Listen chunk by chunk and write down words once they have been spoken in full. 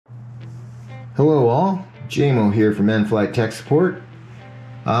Hello all, JMO here from NFlight Tech Support.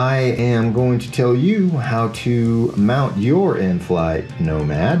 I am going to tell you how to mount your NFlight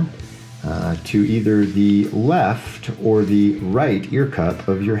Nomad to either the left or the right ear cup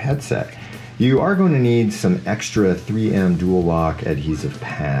of your headset. You are going to need some extra 3M dual lock adhesive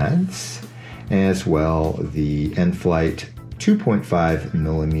pads, as well the NFlight 2.5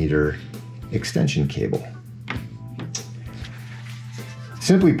 millimeter extension cable.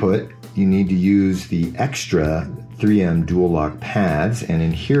 Simply put, you need to use the extra 3M dual lock pads and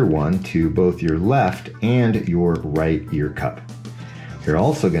adhere one to both your left and your right ear cup. You're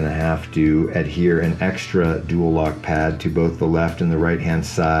also going to have to adhere an extra dual lock pad to both the left and the right hand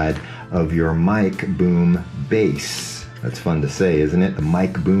side of your mic boom base. That's fun to say, isn't it? The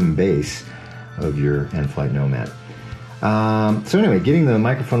mic boom base of your NFlight Nomad. So anyway, getting the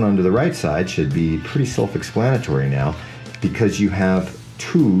microphone onto the right side should be pretty self-explanatory now, because you have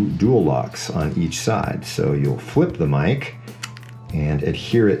two dual locks on each side. So you'll flip the mic and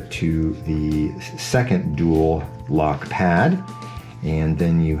adhere it to the second dual lock pad, and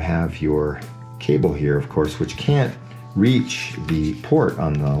then you have your cable here, of course, which can't reach the port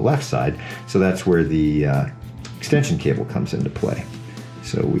on the left side, so that's where the extension cable comes into play.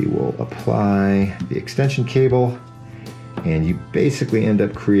 So we will apply the extension cable, and you basically end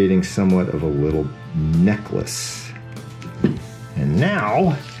up creating somewhat of a little necklace. And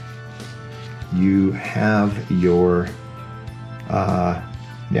now you have your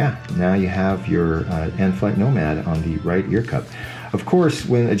NFlight Nomad on the right ear cup. Of course,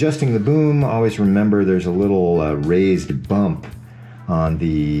 when adjusting the boom, always remember there's a little raised bump on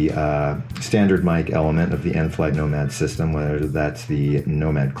the standard mic element of the NFlight Nomad system, whether that's the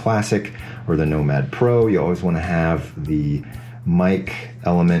Nomad Classic or the Nomad Pro. You always want to have the mic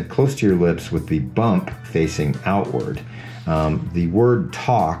element close to your lips with the bump facing outward. The word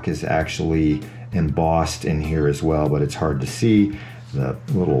talk is actually embossed in here as well, but it's hard to see. The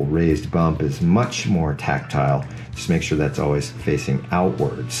little raised bump is much more tactile. Just make sure that's always facing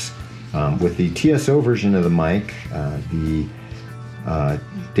outwards. With the TSO version of the mic, the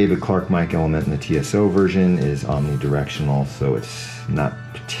David Clark mic element in the TSO version is omnidirectional, so it's not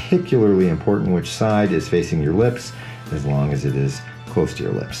particularly important which side is facing your lips, as long as it is close to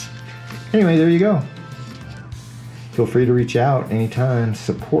your lips. Anyway, there you go. Feel free to reach out anytime,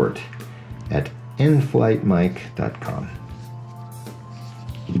 support@nflightmic.com.